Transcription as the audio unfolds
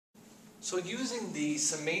So using the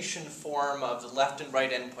summation form of the left and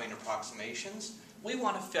right endpoint approximations, we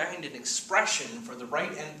want to find an expression for the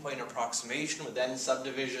right endpoint approximation with n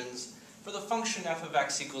subdivisions for the function f of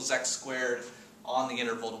x equals x squared on the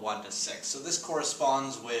interval 1 to 6. So this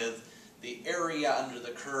corresponds with the area under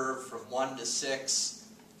the curve from 1 to 6,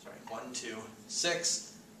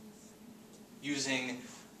 6, using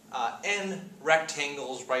n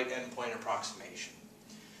rectangles right endpoint approximation.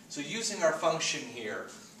 So using our function here,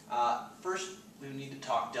 first we need to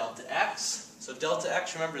talk delta x. So delta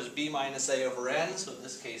x, remember, is b minus a over n, so in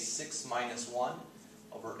this case 6 minus 1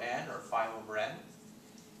 over n, or 5 over n.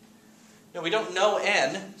 Now we don't know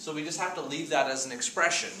n, so we just have to leave that as an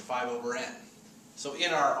expression, 5 over n. So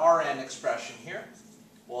in our Rn expression here,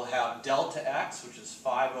 we'll have delta x, which is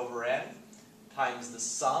 5 over n, times the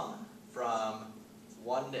sum from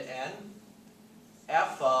 1 to n,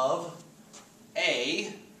 f of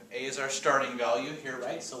a is our starting value here,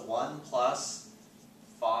 right? So 1 plus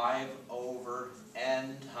 5 over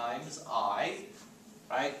n times I,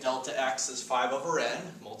 right? Delta x is 5 over n,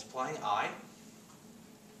 multiplying I.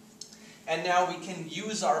 And now we can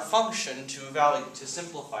use our function to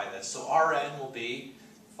simplify this. So Rn will be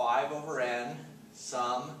 5 over n,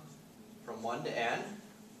 sum from 1 to n.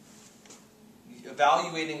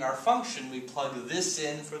 Evaluating our function, we plug this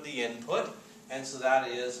in for the input, and so that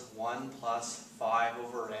is 1 plus 5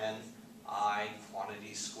 over n I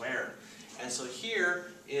quantity squared. And so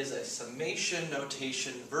here is a summation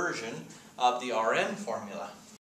notation version of the Rn formula.